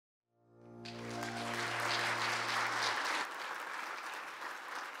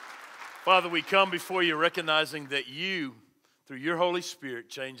Father, we come before you recognizing that you, through your Holy Spirit,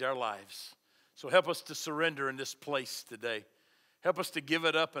 change our lives. So help us to surrender in this place today. Help us to give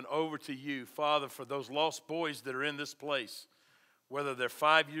it up and over to you, Father, for those lost boys that are in this place, whether they're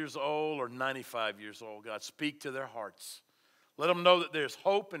 5 years old or 95 years old. God, speak to their hearts. Let them know that there's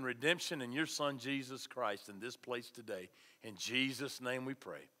hope and redemption in your Son, Jesus Christ, in this place today. In Jesus' name we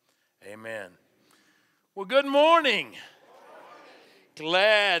pray. Amen. Well, good morning.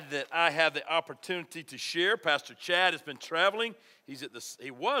 Glad that I have the opportunity to share. Pastor Chad has been traveling. He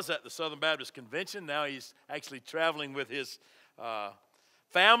was at the Southern Baptist Convention. Now he's actually traveling with his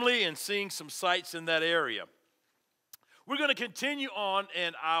family and seeing some sights in that area. We're going to continue on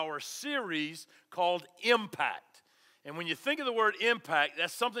in our series called Impact. And when you think of the word impact,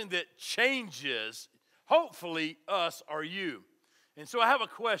 that's something that changes, hopefully, us or you. And so I have a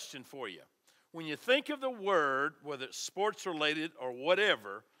question for you. When you think of the word, whether it's sports related or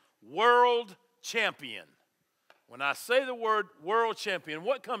whatever, world champion. When I say the word world champion,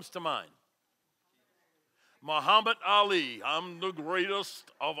 what comes to mind? Muhammad Ali. I'm the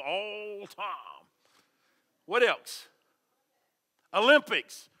greatest of all time. What else?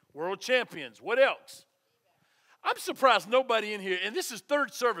 Olympics. World champions. What else? I'm surprised nobody in here, and this is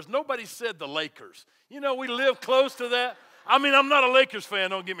third service, nobody said the Lakers. You know, we live close to that. I mean, I'm not a Lakers fan,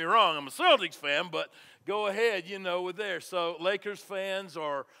 don't get me wrong. I'm a Celtics fan, but go ahead, you know, with there. So Lakers fans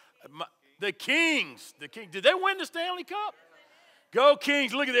or the Kings. Did they win the Stanley Cup? Go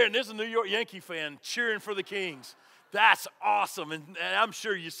Kings. Look at there. And there's a New York Yankee fan cheering for the Kings. That's awesome. And I'm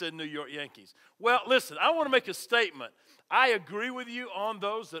sure you said New York Yankees. Well, listen, I want to make a statement. I agree with you on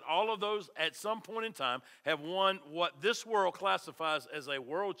those, that all of those at some point in time have won what this world classifies as a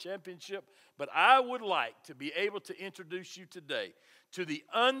world championship. But I would like to be able to introduce you today to the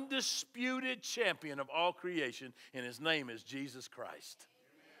undisputed champion of all creation, and his name is Jesus Christ.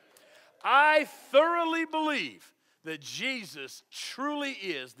 I thoroughly believe that Jesus truly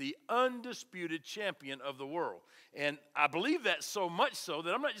is the undisputed champion of the world. And I believe that so much so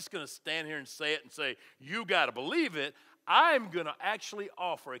that I'm not just going to stand here and say it and say, you got to believe it. I'm going to actually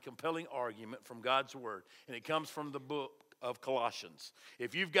offer a compelling argument from God's Word, and it comes from the book of Colossians.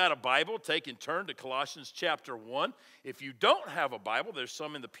 If you've got a Bible, take and turn to Colossians chapter 1. If you don't have a Bible, there's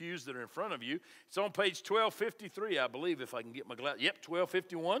some in the pews that are in front of you. It's on page 1253, I believe, if I can get my glass. Yep,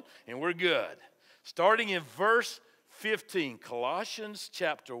 1251, and we're good. Starting in verse 15, Colossians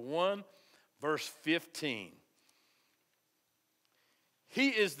chapter 1, verse 15. He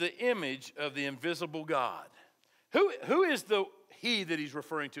is the image of the invisible God. Who is the he that he's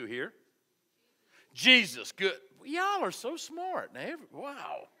referring to here? Jesus. Good. Y'all are so smart.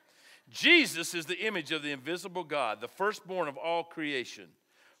 Wow. Jesus is the image of the invisible God, the firstborn of all creation.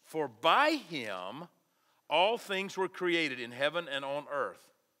 For by him all things were created in heaven and on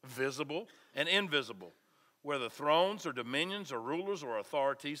earth, visible and invisible. Whether thrones or dominions or rulers or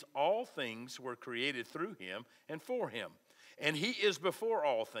authorities, all things were created through him and for him. And he is before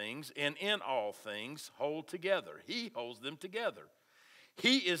all things, and in all things hold together. He holds them together.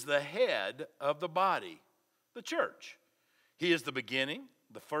 He is the head of the body, the church. He is the beginning,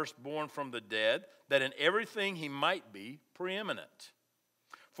 the firstborn from the dead, that in everything he might be preeminent.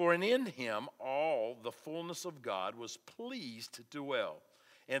 For in him all the fullness of God was pleased to dwell,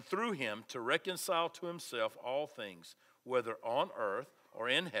 and through him to reconcile to himself all things, whether on earth or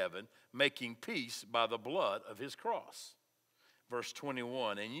in heaven, making peace by the blood of his cross. Verse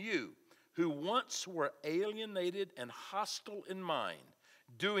 21, and you, who once were alienated and hostile in mind,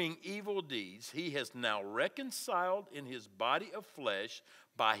 doing evil deeds, he has now reconciled in his body of flesh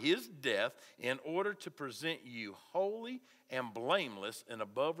by his death, in order to present you holy and blameless and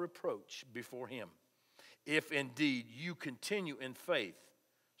above reproach before him. If indeed you continue in faith,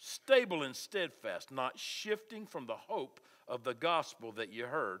 stable and steadfast, not shifting from the hope of the gospel that you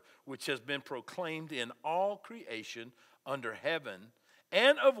heard, which has been proclaimed in all creation under heaven,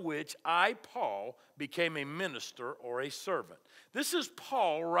 and of which I, Paul, became a minister or a servant. This is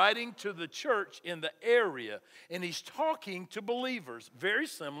Paul writing to the church in the area, and he's talking to believers, very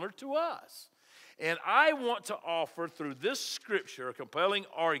similar to us. And I want to offer through this scripture a compelling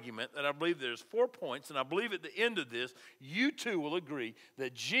argument that I believe there's 4 points, and I believe at the end of this, you too will agree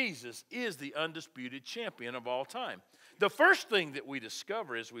that Jesus is the undisputed champion of all time. The first thing that we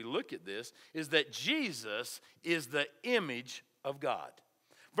discover as we look at this is that Jesus is the image of God.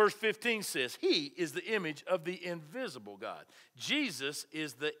 Verse 15 says, he is the image of the invisible God. Jesus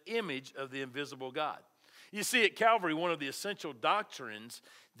is the image of the invisible God. You see, at Calvary, one of the essential doctrines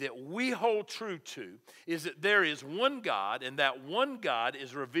that we hold true to is that there is one God, and that one God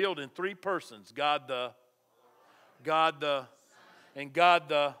is revealed in three persons. God the, and God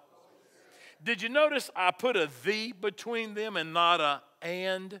the. Did you notice I put a "the" between them and not a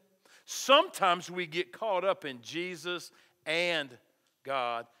 "and"? Sometimes we get caught up in Jesus and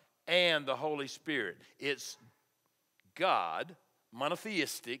God and the Holy Spirit. It's God,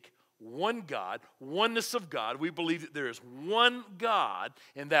 monotheistic, one God, oneness of God. We believe that there is one God,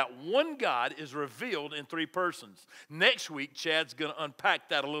 and that one God is revealed in three persons. Next week, Chad's going to unpack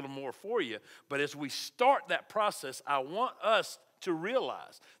that a little more for you. But as we start that process, I want us to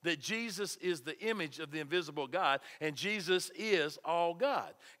realize that Jesus is the image of the invisible God, and Jesus is all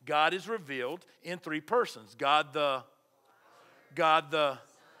God. God is revealed in three persons. God the,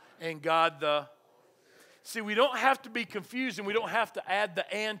 and God the. See, we don't have to be confused, and we don't have to add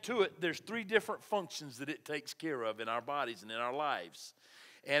the "and" to it. There's three different functions that it takes care of in our bodies and in our lives.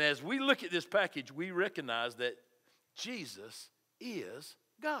 And as we look at this package, we recognize that Jesus is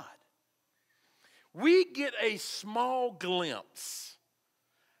God. We get a small glimpse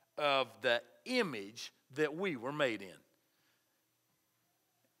of the image that we were made in.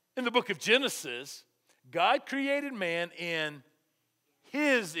 In the book of Genesis, God created man in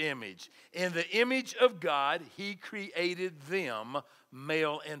His image. In the image of God, He created them,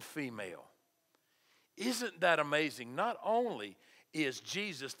 male and female. Isn't that amazing? Not only is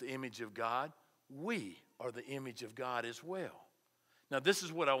Jesus the image of God, we are the image of God as well. Now, this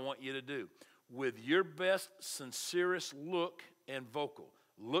is what I want you to do. With your best, sincerest look and vocal,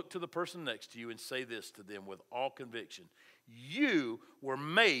 look to the person next to you and say this to them with all conviction. You were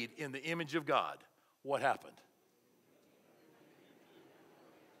made in the image of God. What happened?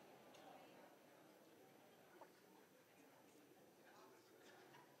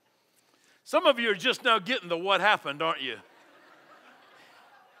 Some of you are just now getting the what happened, aren't you?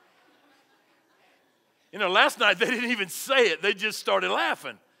 You know, last night they didn't even say it. They just started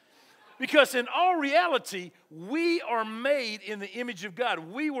laughing. Because in all reality, we are made in the image of God.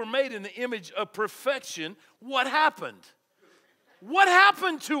 We were made in the image of perfection. What happened? What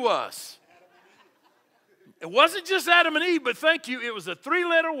happened to us? It wasn't just Adam and Eve, but thank you, it was a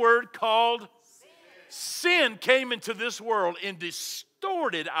three-letter word called sin came into this world and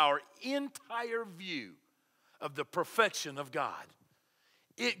distorted our entire view of the perfection of God.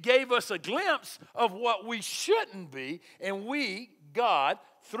 It gave us a glimpse of what we shouldn't be, and we, God,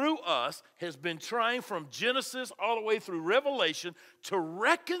 through us, has been trying from Genesis all the way through Revelation to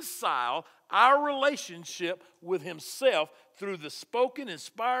reconcile our relationship with Himself through the spoken,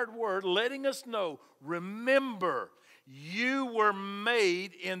 inspired word, letting us know, remember, you were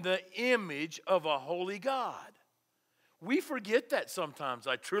made in the image of a holy God. We forget that sometimes,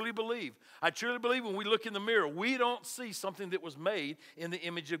 I truly believe. I truly believe when we look in the mirror, we don't see something that was made in the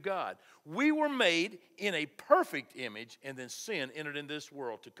image of God. We were made in a perfect image, and then sin entered in this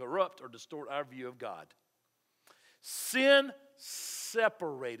world to corrupt or distort our view of God. Sin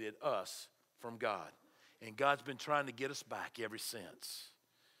separated us from God, and God's been trying to get us back ever since.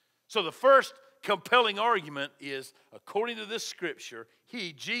 So the first compelling argument is, according to this scripture,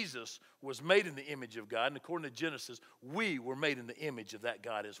 He, Jesus, was made in the image of God. And according to Genesis, we were made in the image of that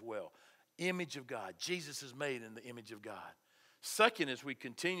God as well. Image of God. Jesus is made in the image of God. Second, as we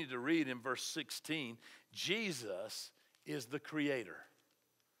continue to read in verse 16, Jesus is the creator.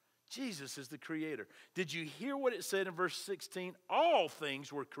 Jesus is the creator. Did you hear what it said in verse 16? All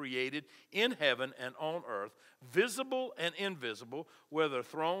things were created in heaven and on earth, visible and invisible, whether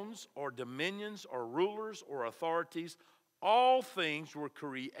thrones or dominions or rulers or authorities. All things were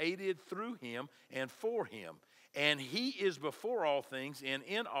created through Him and for Him. And He is before all things, and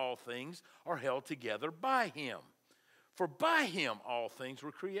in all things are held together by Him. For by Him all things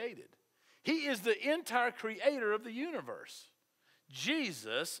were created. He is the entire creator of the universe.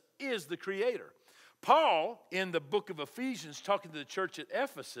 Jesus is the creator. Paul, in the book of Ephesians, talking to the church at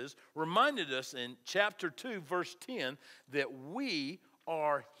Ephesus, reminded us in chapter 2, verse 10, that we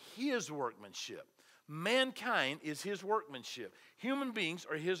are His workmanship. Mankind is His workmanship. Human beings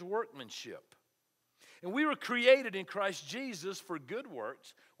are His workmanship. And we were created in Christ Jesus for good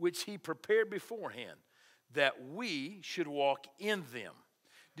works, which He prepared beforehand, that we should walk in them.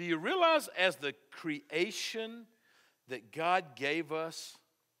 Do you realize as the creation that God gave us,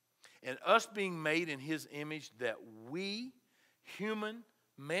 and us being made in His image, that we,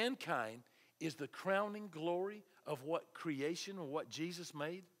 mankind, is the crowning glory of what creation or what Jesus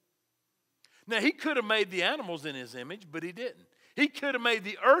made? Now, He could have made the animals in His image, but He didn't. He could have made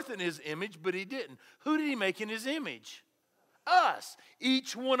the earth in His image, but He didn't. Who did He make in His image? Us.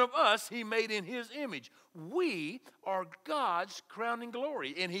 Each one of us He made in His image. We are God's crowning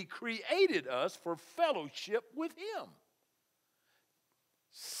glory, and He created us for fellowship with Him.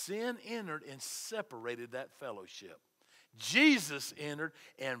 Sin entered and separated that fellowship. Jesus entered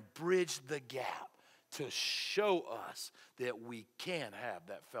and bridged the gap to show us that we can have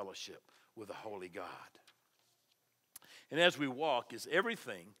that fellowship with a holy God. And as we walk, as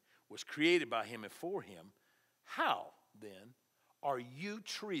everything was created by him and for him, how then are you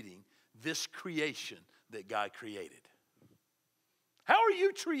treating this creation that God created? How are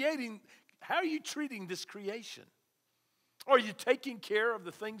you treating this creation? Are you taking care of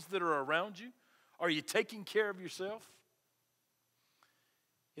the things that are around you? Are you taking care of yourself?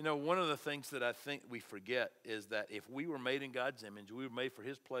 You know, one of the things that I think we forget is that if we were made in God's image, we were made for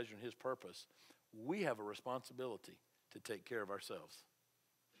his pleasure and his purpose, we have a responsibility to take care of ourselves.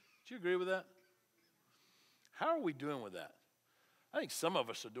 Do you agree with that? How are we doing with that? I think some of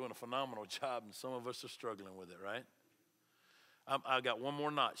us are doing a phenomenal job and some of us are struggling with it, right? I got one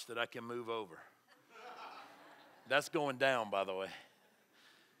more notch that I can move over. That's going down, by the way.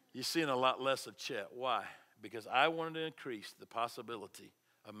 You're seeing a lot less of Chet. Why? Because I wanted to increase the possibility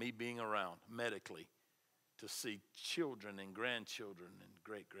of me being around medically to see children and grandchildren and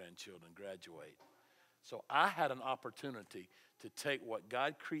great-grandchildren graduate. So I had an opportunity to take what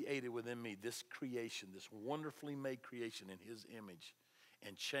God created within me, this creation, this wonderfully made creation in his image,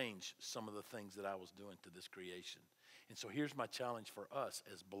 and change some of the things that I was doing to this creation. And so here's my challenge for us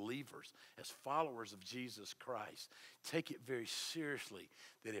as believers, as followers of Jesus Christ. Take it very seriously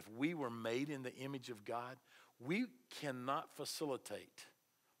that if we were made in the image of God, we cannot facilitate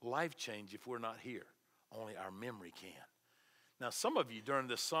life change if we're not here. Only our memory can. Now, some of you during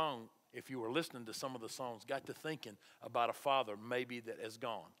this song, if you were listening to some of the songs, got to thinking about a father maybe that has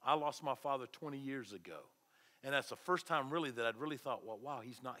gone. I lost my father 20 years ago. And that's the first time really that I'd really thought, well, wow,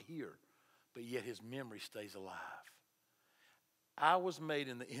 he's not here. But yet his memory stays alive. I was made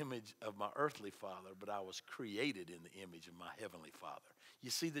in the image of my earthly father, but I was created in the image of my heavenly Father. You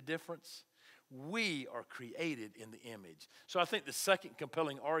see the difference? We are created in the image. So I think the second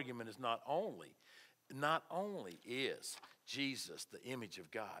compelling argument is not only is Jesus the image of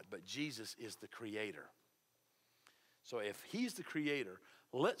God, but Jesus is the creator. So if he's the creator,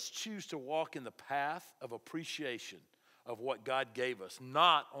 let's choose to walk in the path of appreciation of what God gave us,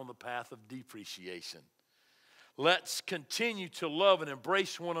 not on the path of depreciation. Let's continue to love and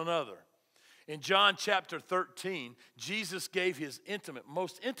embrace one another. In John chapter 13, Jesus gave his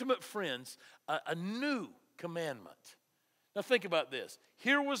most intimate friends a new commandment. Now think about this.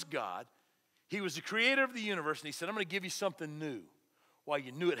 Here was God. He was the creator of the universe, and he said, I'm going to give you something new. Well,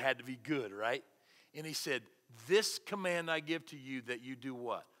 you knew it had to be good, right? And he said, this command I give to you, that you do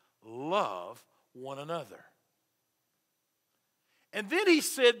what? Love one another. And then he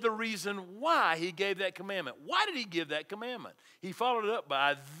said the reason why he gave that commandment. Why did he give that commandment? He followed it up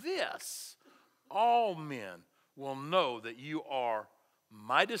by this. All men will know that you are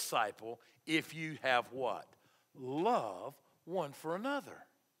my disciple if you have what? Love one for another.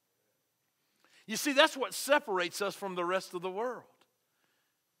 You see, that's what separates us from the rest of the world.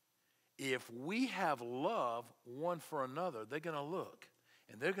 If we have love one for another, they're going to look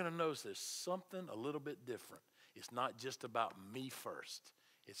and they're going to notice there's something a little bit different. It's not just about me first.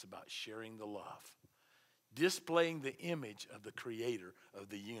 It's about sharing the love. Displaying the image of the creator of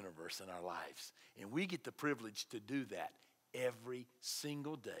the universe in our lives. And we get the privilege to do that every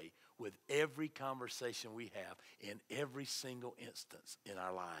single day with every conversation we have in every single instance in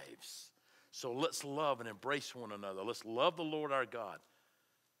our lives. So let's love and embrace one another. Let's love the Lord our God.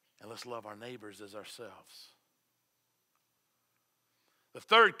 And let's love our neighbors as ourselves. The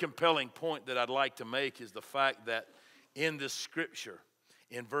third compelling point that I'd like to make is the fact that in this scripture,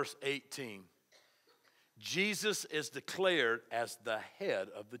 in verse 18, Jesus is declared as the head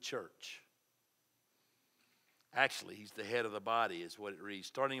of the church. Actually, he's the head of the body is what it reads.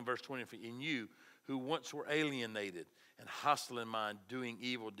 Starting in verse 20, in you who once were alienated and hostile in mind, doing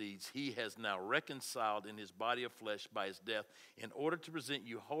evil deeds, he has now reconciled in his body of flesh by his death in order to present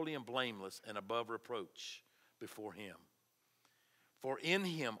you holy and blameless and above reproach before him. For in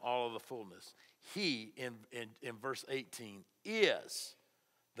him all of the fullness, he, in verse 18, is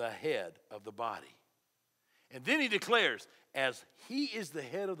the head of the body. And then he declares, as he is the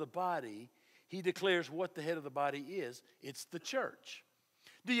head of the body, he declares what the head of the body is. It's the church.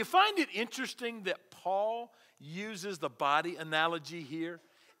 Do you find it interesting that Paul uses the body analogy here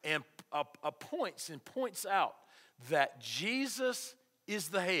and points out that Jesus is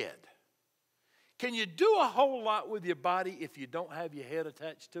the head? Can you do a whole lot with your body if you don't have your head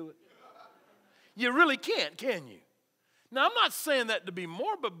attached to it? You really can't, can you? Now, I'm not saying that to be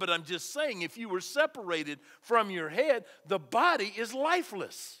morbid, but I'm just saying if you were separated from your head, the body is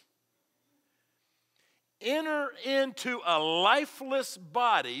lifeless. enter into a lifeless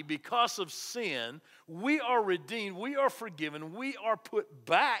body because of sin, we are redeemed, we are forgiven, we are put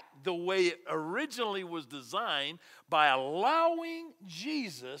back the way it originally was designed by allowing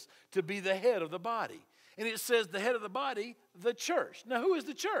Jesus to be the head of the body. And it says the head of the body, the church. Now, who is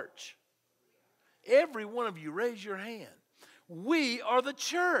the church? Every one of you, raise your hand. We are the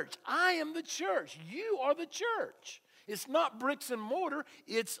church. I am the church. You are the church. It's not bricks and mortar.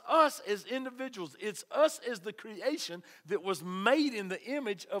 It's us as individuals. It's us as the creation that was made in the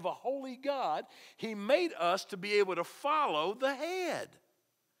image of a holy God. He made us to be able to follow the head.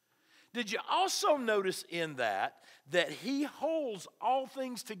 Did you also notice in that he holds all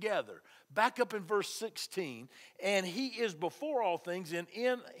things together? Back up in verse 16. And he is before all things, and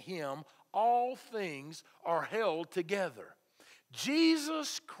in him all things are held together.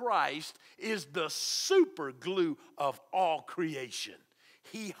 Jesus Christ is the super glue of all creation.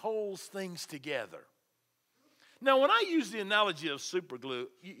 He holds things together. Now, when I use the analogy of super glue,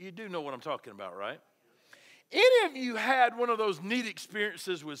 you do know what I'm talking about, right? Any of you had one of those neat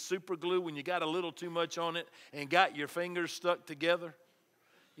experiences with super glue when you got a little too much on it and got your fingers stuck together?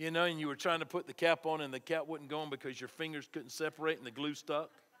 You know, and you were trying to put the cap on and the cap wasn't going because your fingers couldn't separate and the glue stuck?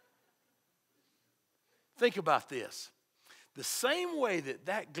 Think about this. The same way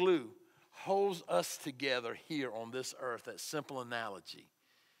that glue holds us together here on this earth, that simple analogy,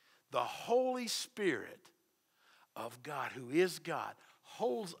 the Holy Spirit of God, who is God,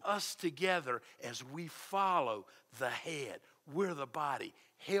 holds us together as we follow the head. We're the body,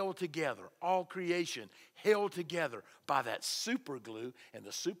 held together, all creation held together by that super glue, and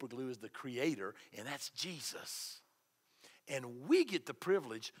the super glue is the creator, and that's Jesus. And we get the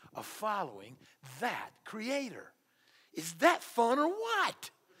privilege of following that creator. Is that fun or what?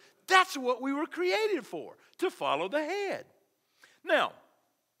 That's what we were created for, to follow the head. Now,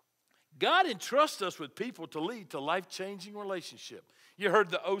 God entrusts us with people to lead to life-changing relationship. You heard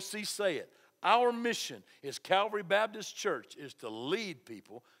the OC say it. Our mission as Calvary Baptist Church is to lead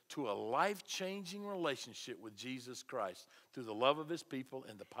people to a life-changing relationship with Jesus Christ through the love of his people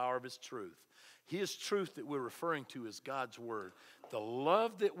and the power of his truth. His truth that we're referring to is God's word. The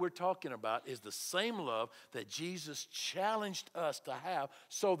love that we're talking about is the same love that Jesus challenged us to have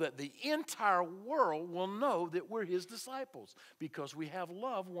so that the entire world will know that we're his disciples because we have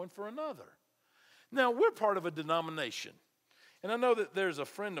love one for another. Now, we're part of a denomination. And I know that there's a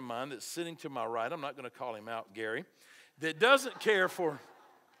friend of mine that's sitting to my right. I'm not going to call him out, Gary, that doesn't care for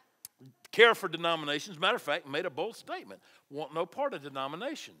denominations. Matter of fact, made a bold statement. Want no part of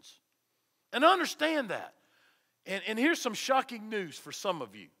denominations. And understand that. And here's some shocking news for some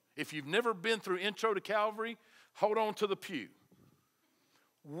of you. If you've never been through Intro to Calvary, hold on to the pew.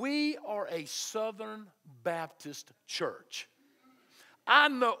 We are a Southern Baptist church. I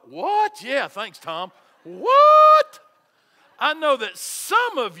know, what? Yeah, thanks, Tom. What? I know that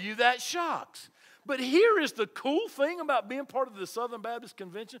some of you that shocks. But here is the cool thing about being part of the Southern Baptist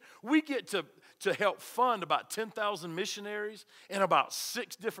Convention. We get to help fund about 10,000 missionaries and about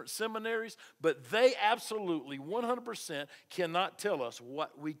 6 different seminaries, but they absolutely 100% cannot tell us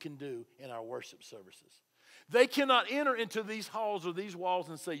what we can do in our worship services. They cannot enter into these halls or these walls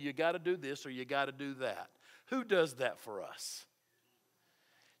and say, you got to do this or you got to do that. Who does that for us?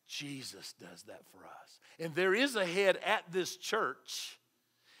 Jesus does that for us. And there is a head at this church,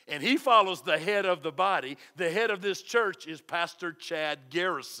 and he follows the head of the body. The head of this church is Pastor Chad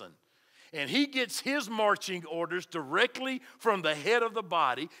Garrison. And he gets his marching orders directly from the head of the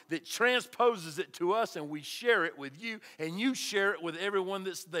body that transposes it to us, and we share it with you, and you share it with everyone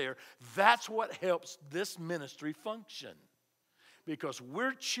that's there. That's what helps this ministry function. Because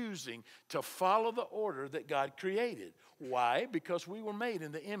we're choosing to follow the order that God created. Why? Because we were made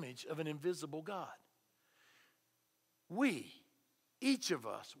in the image of an invisible God. We, each of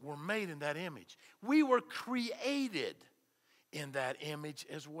us, were made in that image. We were created in that image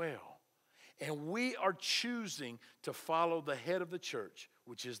as well. And we are choosing to follow the head of the church,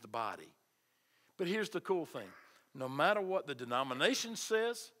 which is the body. But here's the cool thing. No matter what the denomination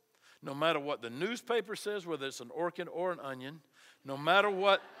says, no matter what the newspaper says, whether it's an orchid or an onion, no matter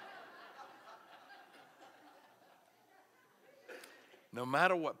what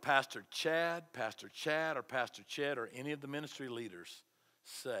Pastor Chad, or Pastor Ched, or any of the ministry leaders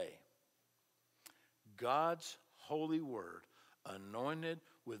say, God's holy word, anointed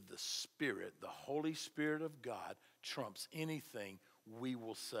with the Spirit, the Holy Spirit of God, trumps anything we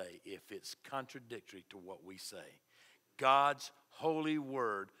will say if it's contradictory to what we say. God's holy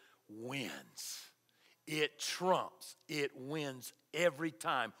word wins. It trumps. It wins every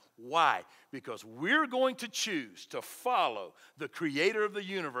time. Why? Because we're going to choose to follow the creator of the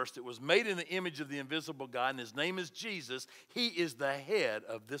universe that was made in the image of the invisible God, and his name is Jesus. He is the head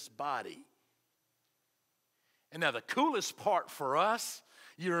of this body. And now the coolest part for us,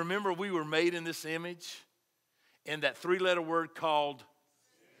 you remember we were made in this image, and that three-letter word called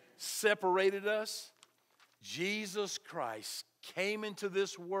separated us? Jesus Christ came into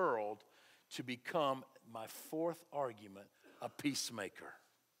this world to become, my fourth argument, a peacemaker.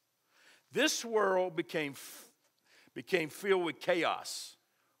 This world became filled with chaos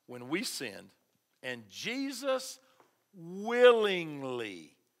when we sinned, and Jesus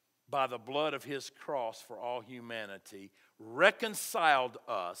willingly, by the blood of his cross for all humanity, reconciled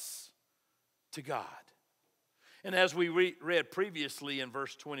us to God. And as we read previously in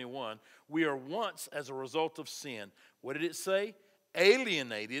verse 21, we are once, as a result of sin, what did it say?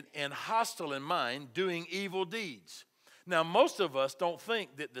 Alienated and hostile in mind, doing evil deeds. Now, most of us don't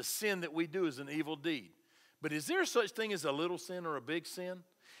think that the sin that we do is an evil deed. But is there such thing as a little sin or a big sin?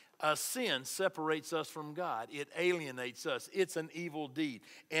 A sin separates us from God. It alienates us. It's an evil deed.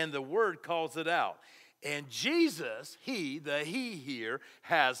 And the word calls it out. And Jesus, he here,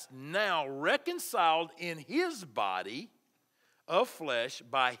 has now reconciled in his body of flesh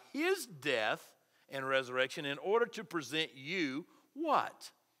by his death and resurrection in order to present you what?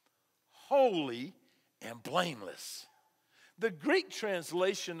 Holy and blameless. The Greek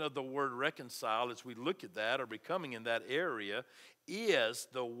translation of the word reconcile, as we look at that or becoming in that area, is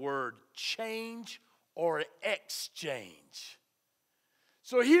the word change or exchange.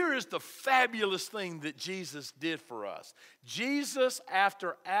 So here is the fabulous thing that Jesus did for us. Jesus,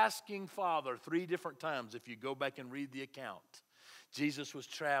 after asking Father 3 different times, if you go back and read the account, Jesus was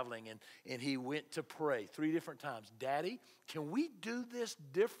traveling and he went to pray 3 different times. Daddy, can we do this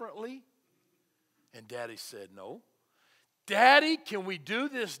differently? And Daddy said, no. Daddy, can we do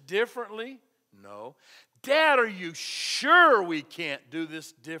this differently? No. Dad, are you sure we can't do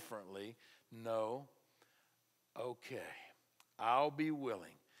this differently? No. Okay. I'll be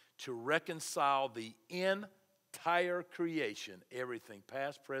willing to reconcile the entire creation, everything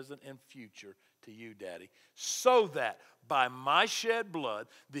past, present, and future, to you, Daddy, so that by my shed blood,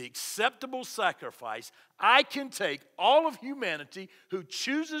 the acceptable sacrifice, I can take all of humanity who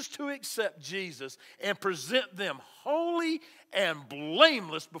chooses to accept Jesus and present them holy and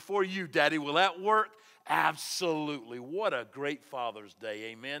blameless before you, Daddy. Will that work? Absolutely. What a great Father's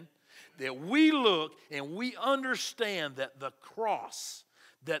Day, amen? That we look and we understand that the cross,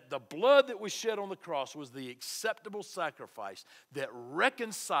 that the blood that was shed on the cross was the acceptable sacrifice that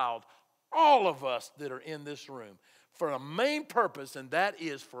reconciled all of us that are in this room for a main purpose, and that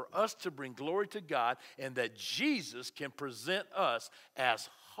is for us to bring glory to God, and that Jesus can present us as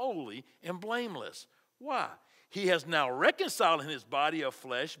holy and blameless. Why? He has now reconciled in his body of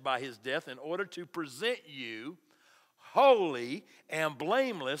flesh by his death in order to present you holy and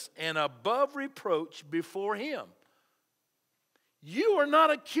blameless and above reproach before him. You are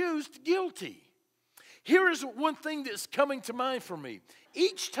not accused guilty. Here is one thing that's coming to mind for me.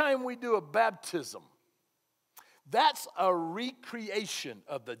 Each time we do a baptism, that's a recreation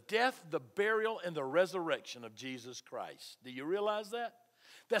of the death, the burial, and the resurrection of Jesus Christ. Do you realize that?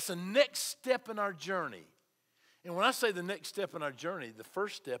 That's the next step in our journey. And when I say the next step in our journey, the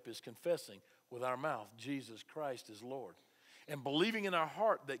first step is confessing with our mouth Jesus Christ is Lord, and believing in our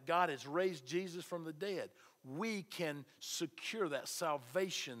heart that God has raised Jesus from the dead. We can secure that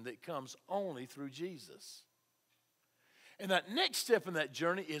salvation that comes only through Jesus. And that next step in that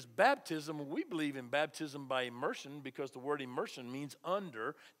journey is baptism. We believe in baptism by immersion because the word immersion means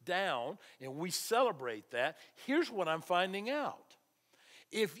under, down, and we celebrate that. Here's what I'm finding out.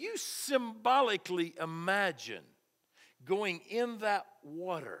 If you symbolically imagine going in that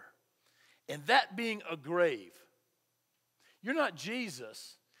water and that being a grave, you're not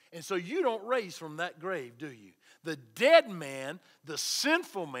Jesus, and so you don't raise from that grave, do you? The dead man, the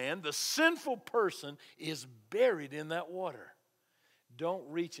sinful person is buried in that water. Don't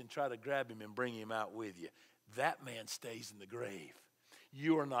reach and try to grab him and bring him out with you. That man stays in the grave.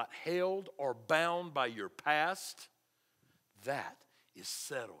 You are not held or bound by your past. That is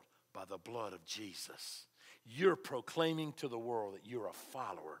settled by the blood of Jesus. You're proclaiming to the world that you're a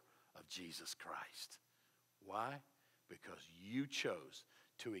follower of Jesus Christ. Why? Because you chose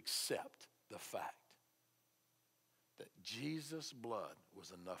to accept the fact that Jesus' blood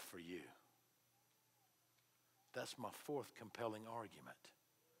was enough for you. That's my fourth compelling argument.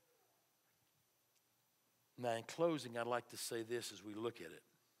 Now, in closing, I'd like to say this as we look at it.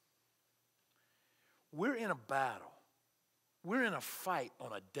 We're in a battle. We're in a fight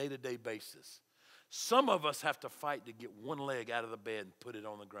on a day-to-day basis. Some of us have to fight to get one leg out of the bed and put it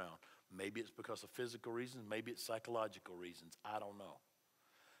on the ground. Maybe it's because of physical reasons. Maybe it's psychological reasons. I don't know.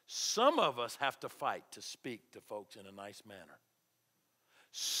 Some of us have to fight to speak to folks in a nice manner.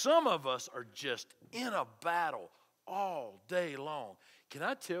 Some of us are just in a battle all day long. Can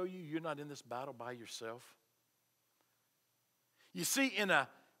I tell you, you're not in this battle by yourself? You see, in a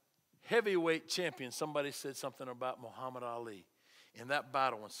heavyweight champion, somebody said something about Muhammad Ali. In that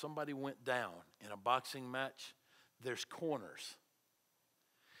battle, when somebody went down in a boxing match, there's corners.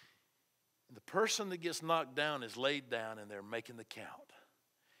 The person that gets knocked down is laid down and they're making the count.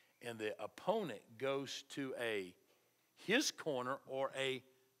 And the opponent goes to his corner or a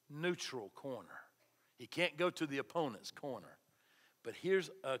neutral corner. He can't go to the opponent's corner. But here's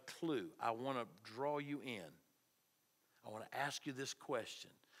a clue. I want to draw you in. I want to ask you this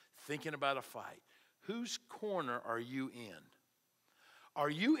question. Thinking about a fight. Whose corner are you in? Are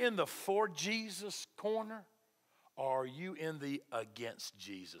you in the for Jesus corner? Or are you in the against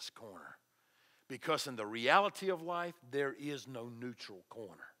Jesus corner? Because in the reality of life, there is no neutral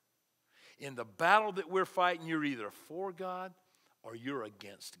corner. In the battle that we're fighting, you're either for God or you're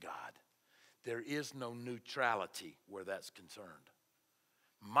against God. There is no neutrality where that's concerned.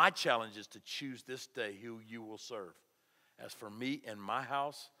 My challenge is to choose this day who you will serve. As for me and my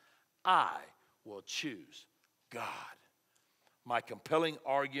house, I will choose God. My compelling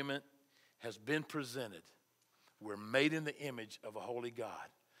argument has been presented. We're made in the image of a holy God.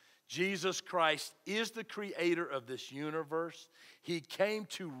 Jesus Christ is the creator of this universe. He came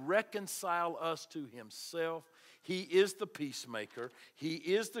to reconcile us to himself. He is the peacemaker. He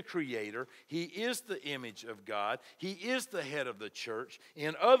is the creator. He is the image of God. He is the head of the church.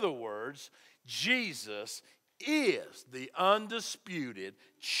 In other words, Jesus is the undisputed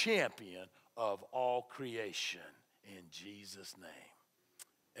champion of all creation. In Jesus'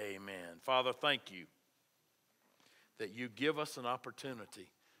 name, amen. Father, thank you that you give us an opportunity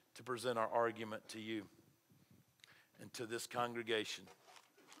to present our argument to you and to this congregation.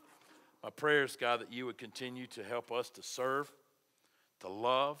 My prayer is, God, that you would continue to help us to serve, to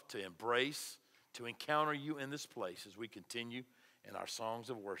love, to embrace, to encounter you in this place as we continue in our songs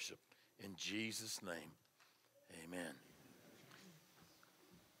of worship. In Jesus' name, amen.